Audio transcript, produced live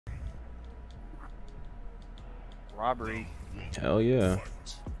robbery. Hell yeah.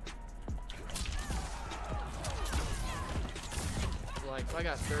 Like, if I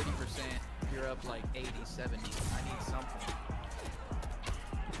got 30%, you're up like 80, 70. I need something.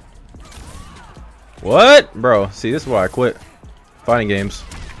 What? Bro, see, this is why I quit fighting games.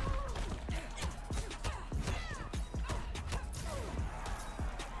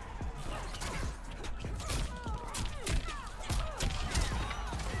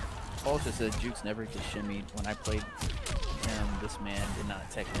 KOTH said Jukes never gets shimmied. When I played him, this man did not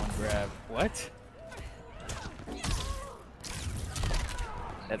take one grab. What?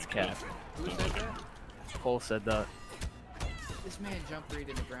 That's cap. Who said that? KOTH said that. This man jump read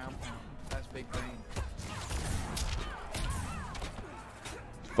in the ground pound. That's big brain.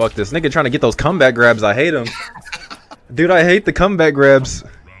 Fuck this nigga trying to get those comeback grabs. I hate him. Dude, I hate the comeback grabs.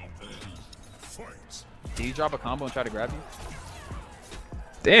 Did you drop a combo and try to grab you?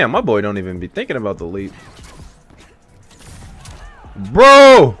 Damn, my boy don't even be thinking about the leap.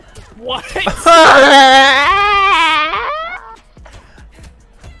 Bro! What?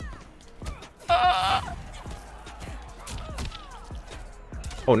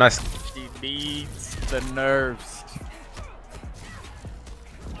 Oh, nice. She needs the nerves.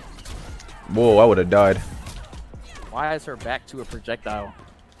 Whoa, I would have died. Why is her back to a projectile?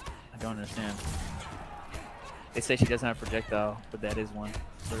 I don't understand. They say she doesn't have a projectile, but that is one,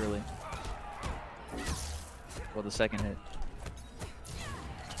 literally. Well, the second hit.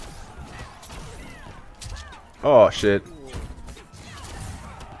 Oh, shit.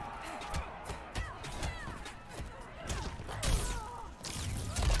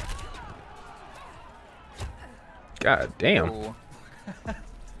 God damn. Oh.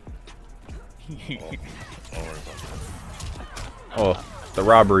 Oh, the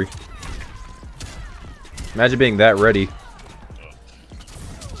robbery. Imagine being that ready.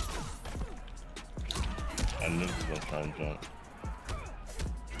 I knew he was gonna try and jump.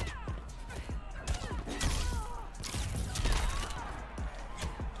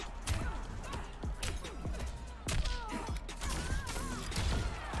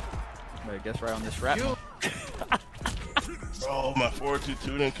 Better guess right on this rap. Oh, my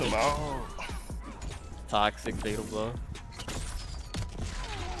 422 didn't come out. Toxic fatal blow.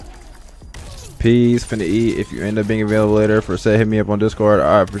 Peace, finna eat. If you end up being available later for say, hit me up on Discord.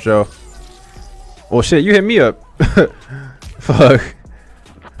 Alright, for sure. Well, shit, you hit me up. Fuck. I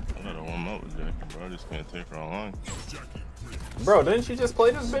gotta warm up with Jackie, bro. I just can't take her online. Bro, didn't you just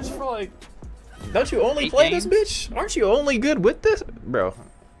play this bitch for like... Don't you only 8 play games? this bitch? Aren't you only good with this? Bro.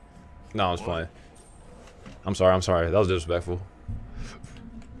 No, I was playing. I'm sorry. That was disrespectful.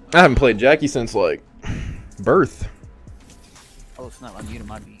 I haven't played Jackie since like birth. Oh, it's not unmuted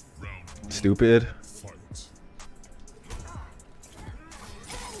my beat. Stupid.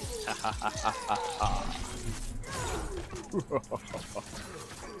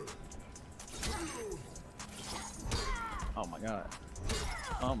 Oh my god.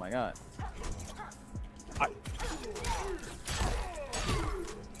 Oh my god.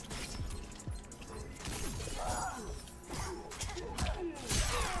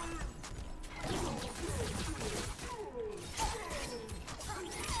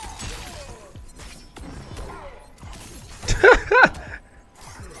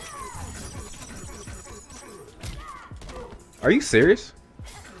 Are you serious?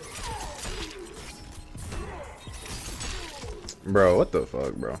 Bro, what the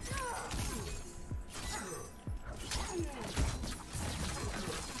fuck, bro?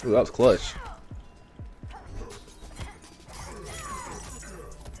 Ooh, that was clutch.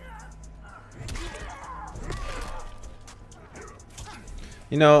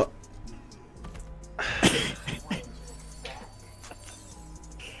 You know,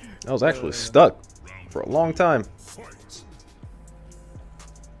 I was actually stuck for a long time.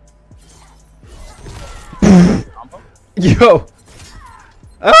 Yo!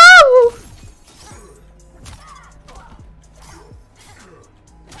 Oh!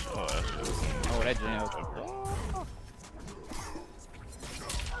 Oh, that's just... Oh, that jam.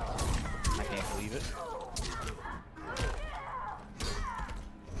 I can't believe it.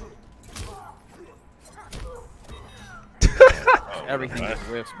 Everything just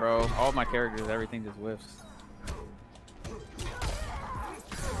whiffs, bro. All my characters, everything just whiffs. I'm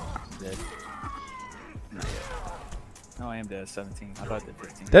dead. Not yet. No, I am dead. 17. I thought I did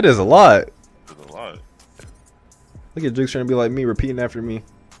 15. That is a lot. There's a lot. Look at Jukes trying to be like me, repeating after me.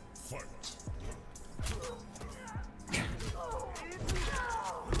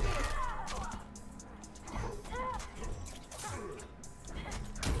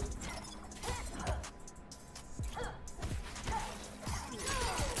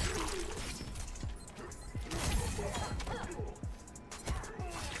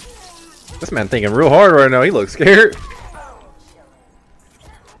 This man thinking real hard right now. He looks scared.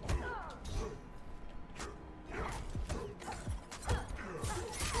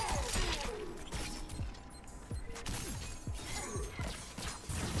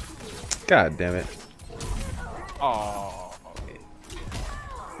 God damn it. Oh, okay.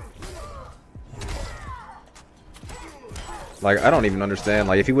 Like, I don't even understand.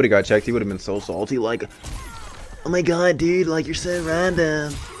 Like, if he would have got checked, he would have been so salty. Like, oh my god, dude, like, you're so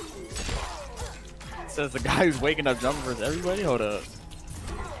random. Says the guy who's waking up jumping versus everybody. Hold up.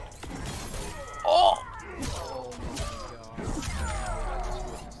 Oh! Oh my god. I just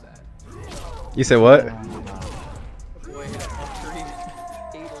witnessed that. You said what? Boy hit a 3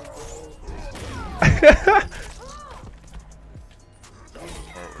 8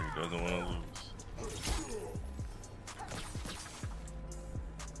 Part where he doesn't want to lose.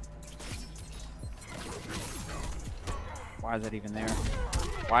 Why is that even there?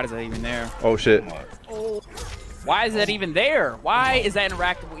 Why is that even there? Oh shit. Oh. Why is that even there? Why is that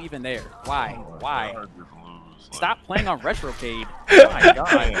interactable even there? Why? Why? God, just lose. Like, Stop playing on Retrocade. Oh my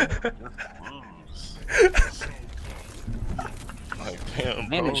god. just lose. Like, damn,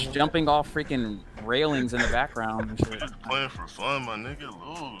 Man, bro. it's jumping off freaking railings in the background and shit. Just playing for fun, my nigga.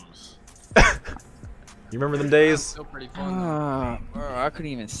 Lose. You remember them days? Still pretty fun. Though. Bro, I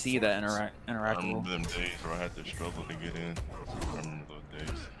couldn't even see that I interactable. remember them days where I had to struggle to get in. I remember those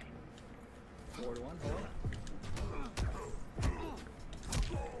days. 4 to 1.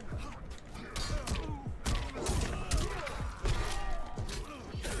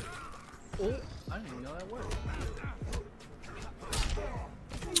 Oh, I didn't even know that worked.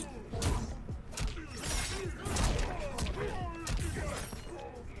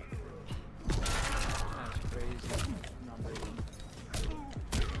 That's crazy.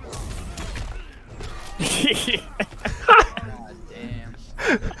 God damn.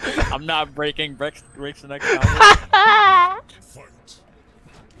 I'm not breaking breaks the next time.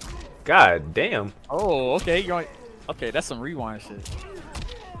 God damn. Oh, okay. You're going. Okay, that's some rewind shit.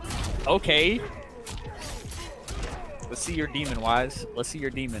 Okay. Let's see your demon, Wise. Let's see your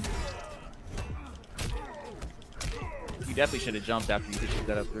demon. You definitely should have jumped after you hit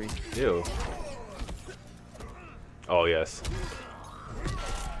that up 3. Ew. Oh yes.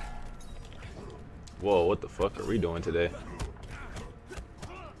 Whoa, what the fuck are we doing today?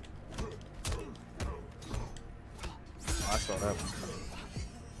 Oh, I saw that one.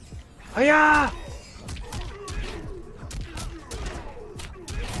 Hiya!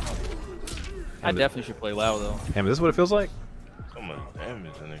 I definitely should play loud though. Damn, is this what it feels like? So much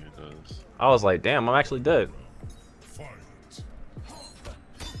damage a nigga does. I was like, damn, I'm actually dead. Damn,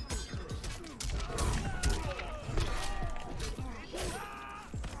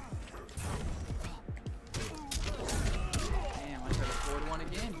 I tried to 4 to 1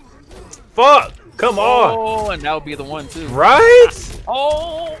 again. Fuck! Come on! Oh, and that would be the one too. Right?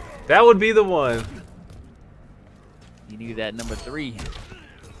 Oh! That would be the one. You knew that number 3.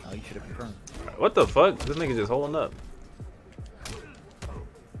 Oh, you should have confirmed. What the fuck? This nigga just holding up.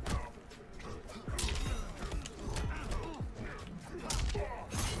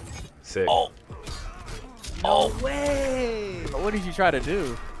 Sick. Oh! No way! What did you try to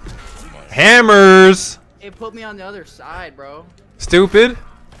do? Hammers! It put me on the other side, bro. Stupid.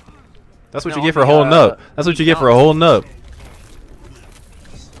 That's what No, you get for the, holding up. That's what you get for holding up.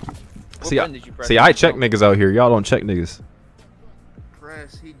 What See, button did you press? I check niggas out here. Y'all don't check niggas.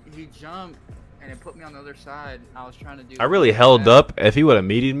 Press. He jumped and it put me on the other side. I was trying to do. I really held up. If he would have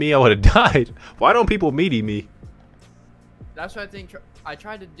meated me, I would have died. Why don't people meaty me? That's what I think. I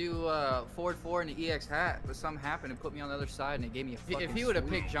tried to do forward 4 in the EX hat, but something happened and put me on the other side, and it gave me a fucking. If he would have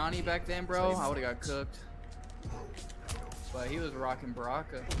picked Johnny back then, bro, I would have got cooked. But he was rocking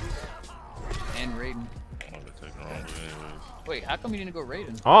Baraka And Raiden. I would have taken the wrong way anyways. Wait, how come you didn't go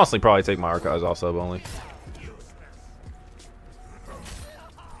Raiden? I'll honestly probably take my archives off sub only.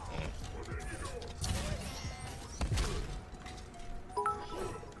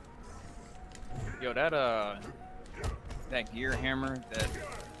 Yo, that gear hammer, that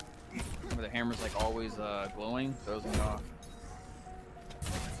where the hammer's like always glowing, throws me off.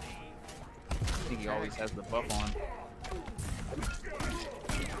 I think he always has the buff on.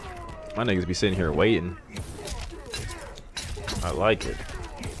 My niggas be sitting here waiting. I like it.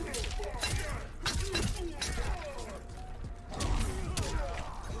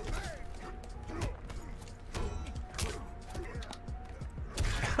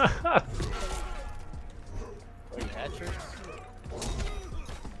 Wait, hat tricks?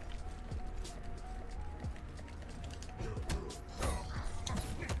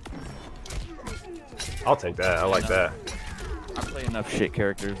 I'll take that. I like that. I play enough shit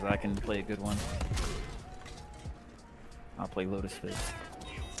characters that I can play a good one. I'll play Lotus Fist.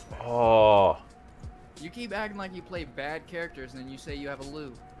 Oh. You keep acting like you play bad characters and then you say you have a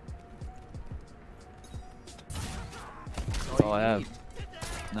Lou. That's all I have.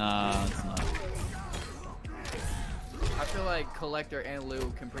 Nah, it's not. I feel like Collector and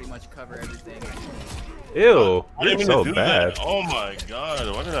Lou can pretty much cover everything. Ew. I didn't You're mean so to do bad. that. Oh my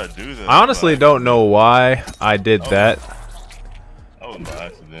god, why did I do that? I honestly don't know why I did that. That was by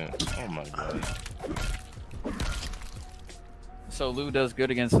accident. Oh my god. So Lou does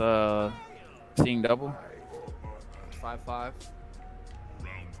good against seeing double. 5-5.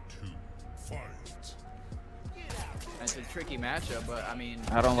 And it's a tricky matchup, but I mean,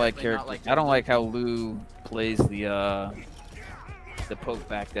 I don't like definitely not character. I don't like how Lou plays the poke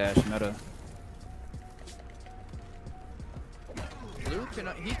backdash meta. Lou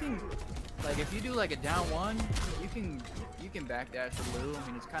he can like if you do like a down one, you can backdash with Lou. I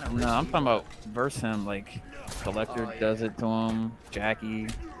mean, it's kind of No, I'm talking about versus him. Like Collector Oh, yeah. does it to him. Jackie,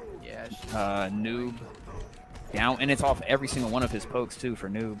 yeah. Noob, down, and it's off every single one of his pokes too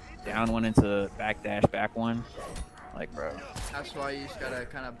for Noob. Down one into backdash, back one. Like, bro. That's why you just gotta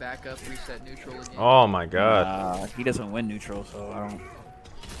kind of back up, reset neutral again. Oh my god. He doesn't win neutral, so I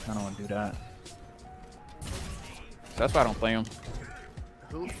don't want to do that. So that's why I don't play him.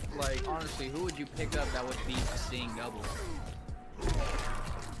 Who, like, honestly, who would you pick up that would beat seeing double?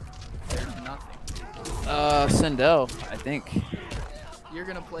 There's nothing. Sindel, I think. You're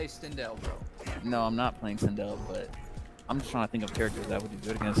gonna play Stindel, bro. No, I'm not playing Sindel, but I'm just trying to think of characters that would do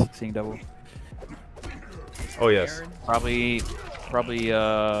good against seeing double. Oh yes. Aaron? Probably.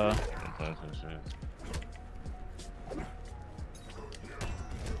 I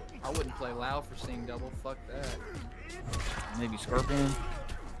wouldn't play Lao for seeing double. Fuck that. Maybe Scorpion.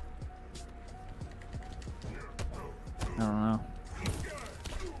 I don't know.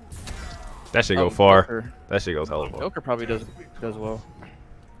 That should go far. Joker. That shit goes hella far. Joker probably does well.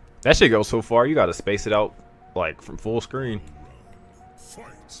 That shit goes so far, you gotta space it out like from full screen.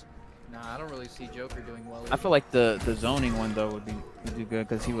 Nah, I don't really see Joker doing well. I feel like the zoning one though would do good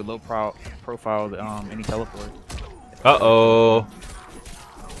because he would low profile any teleport. Uh-oh. How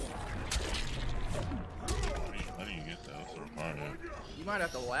do you get that? That's so far, man. You might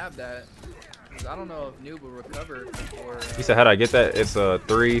have to lab that. 'Cause I don't know if Noob will recover or. He said, how'd I get that? It's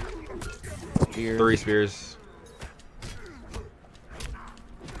three Spear. spears.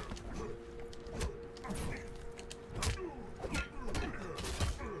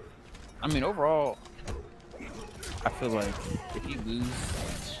 I mean, overall, I feel like if you lose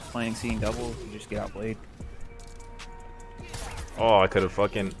playing seeing double, you just get outplayed. Oh, I could have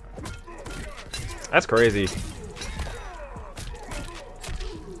fucking... That's crazy.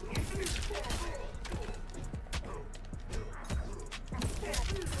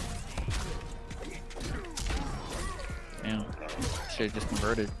 Damn. Should've just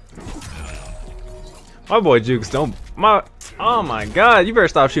converted. My boy Jukes don't... Oh my god, you better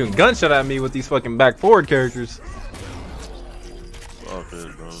stop shooting gunshot at me with these fucking back forward characters. It's all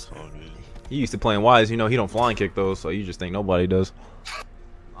good, bro. It's all good. He used to playing Wise, you know he don't flying kick those, so you just think nobody does.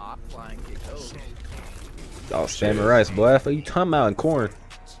 Ah, flying kick those. Oh, Stammer Rice, boy. What you talking about in corn?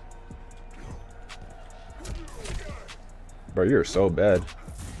 Bro, you're so bad.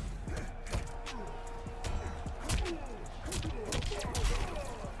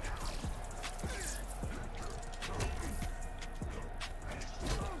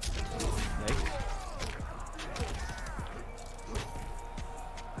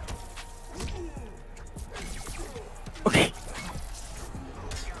 Okay.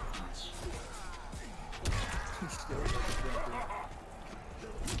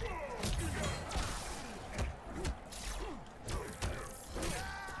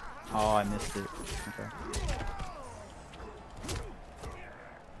 Oh, I missed it. Okay.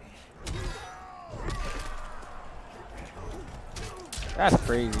 That's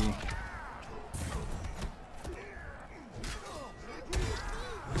crazy.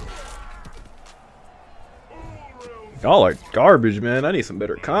 Y'all are garbage, man. I need some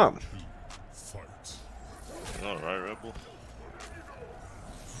better comp. All right, Rebel.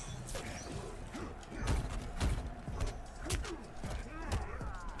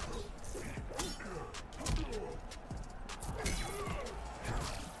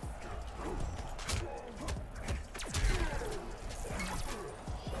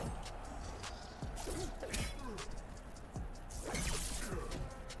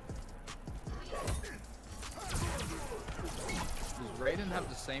 Does Raiden have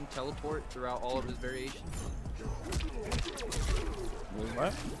the same teleport throughout all of his variations?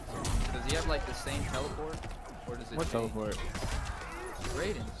 What? Does he have like the same teleport? Or does it What's change? over for it?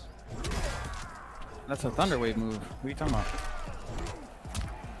 Raiden's. That's a Thunder Wave move. What are you talking about?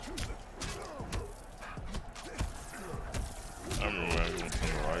 I remember when I went from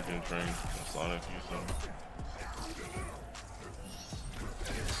the Raiden train and Sonic used them.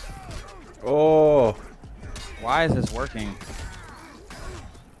 Oh. Why is this working?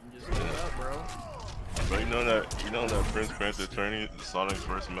 Just look it up, bro. But you know that Prince Panther tourney, Sonic's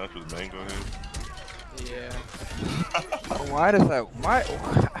first match was Mango Head? Yeah. Why does that? Why?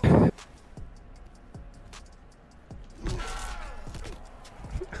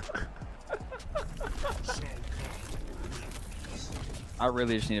 I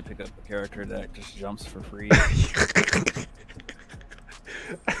really just need to pick up a character that just jumps for free.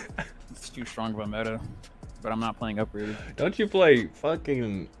 It's too strong of a meta, but I'm not playing uprooted. Don't you play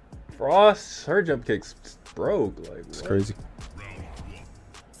fucking Frost? Her jump kicks broke. Like, It's what? crazy.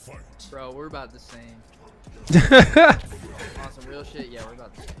 Bro, we're about the same. On some real shit, yeah, we're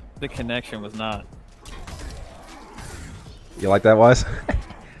about the same. The connection was not. You like that, Wise? I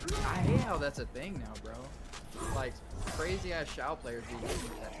hate how that's a thing now, bro. Like, crazy ass Shao players be using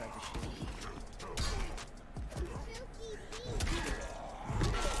that type of shit.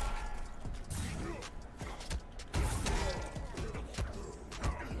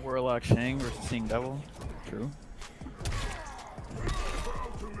 Warlock Shang versus Seeing Devil. True.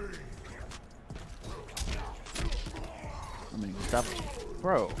 I mean, stop,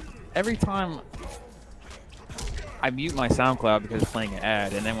 bro. Every time I mute my SoundCloud because it's playing an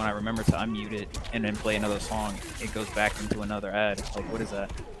ad, and then when I remember to unmute it and then play another song, it goes back into another ad. Like, what is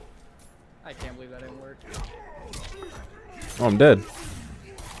that? I can't believe that didn't work. Oh, I'm dead.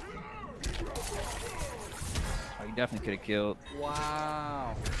 Oh, you definitely could have killed.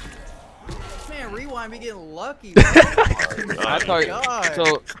 Wow. Man, Rewind be getting lucky, bro. I thought God.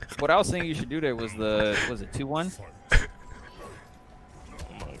 so. What I was saying you should do there was was it 2-1? Oh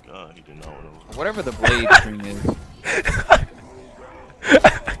my god, he did not want to. Whatever the blade string is. I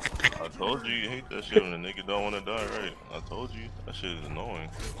told you hate that shit when a nigga don't want to die, right? I told you that shit is annoying.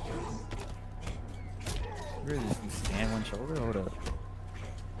 Really, just stand one shoulder. Hold up.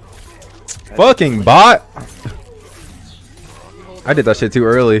 Fucking bot. I did that shit too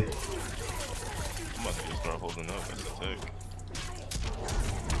early. I'm about to just start holding up. That's a tech.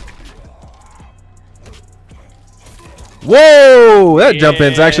 Whoa! That jump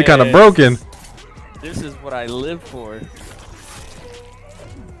in's actually kind of broken. This is what I live for.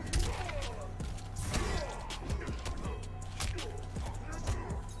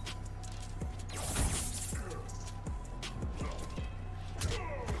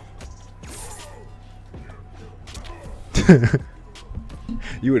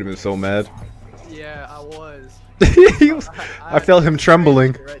 You would have been so mad. Yeah, I was. I felt him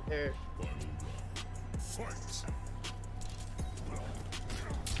trembling. Right there.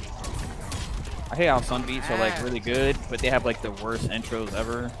 I hate how some beats are like really good, but they have like the worst intros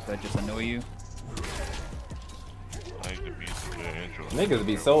ever that just annoy you. I hate the beats of the intro.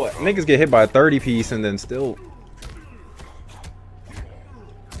 Niggas get hit by a 30 piece and then still.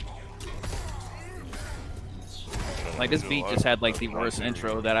 Like this beat just had like the worst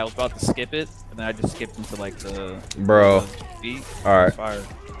intro that I was about to skip it, and then I just skipped into like the Bro. the beat. All right. Fire.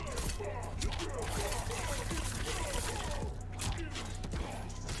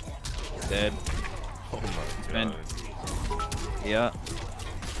 Dead. Oh my been- god. Yeah.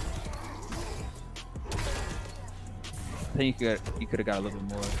 I think you could have got a little bit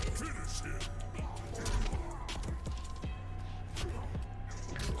more.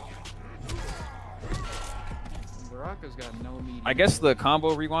 Baraka's got no medium. I guess the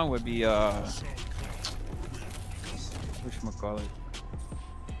combo rewind would be whatchamacallit?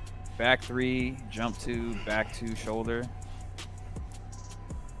 Back 3, jump 2, back 2, shoulder.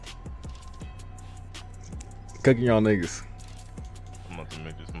 Cooking y'all niggas. I'm about to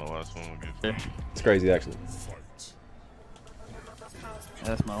make this my last one with you. It's crazy actually.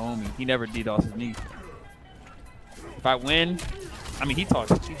 That's my homie. He never DDoSes me. If I win, I mean he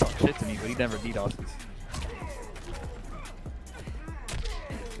talks shit to me, but he never DDoSes.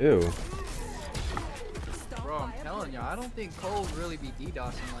 Ew. Bro, I'm telling y'all, I don't think Cole really be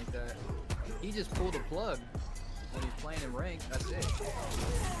DDoSing like that. He just pulled a plug when he's playing in rank. That's it.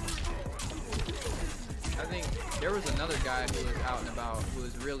 I think there was another guy who was out and about who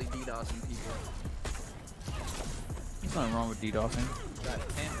was really DDoSing people. There's nothing wrong with DDoSing. That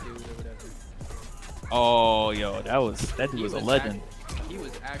pimp dude or whatever. Oh, yo, that dude He was a legend. He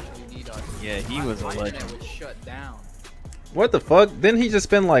was actually DDoSing. Yeah, he was a My legend. internet was shut down. What the fuck? Didn't he just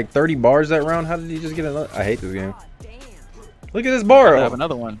spend like 30 bars that round? How did he just get another? I hate this game. Look at this bar. I have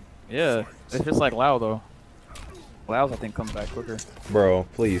another one. Yeah, it's just like Lao though. Clouds, I think, comes back quicker. Bro,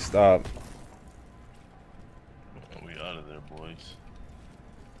 please stop. We out of there, boys.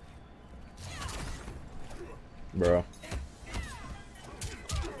 Bro.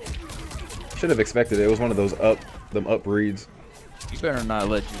 Should have expected it. It was one of those up reads. You better not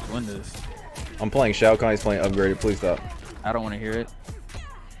let you win this. I'm playing Shao Kahn, he's playing upgraded. Please stop. I don't want to hear it.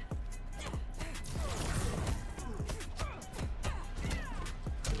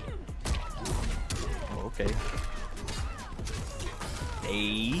 Oh, okay.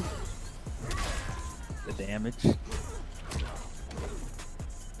 Hey. The damage.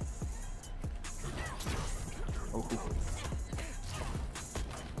 Oh.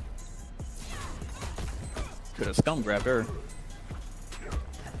 Could have scum grabbed her.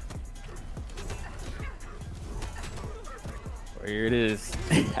 Here it is.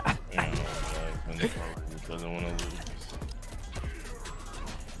 Doesn't want to lose.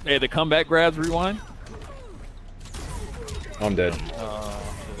 Hey, the comeback grabs rewind. I'm dead. Well,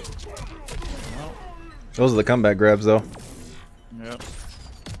 Those are the comeback grabs, though. yep.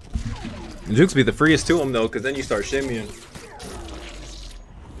 Jukes be the freest to them, though, because then you start shimmying.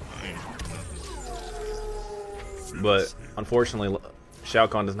 But, unfortunately, Shao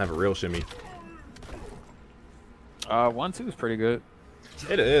Kahn doesn't have a real shimmy. 1-2 is pretty good.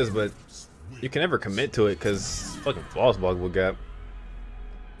 It is, but you can never commit to it because fucking floss block will gap.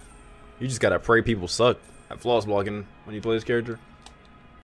 You just gotta pray people suck at floss blocking when you play this character.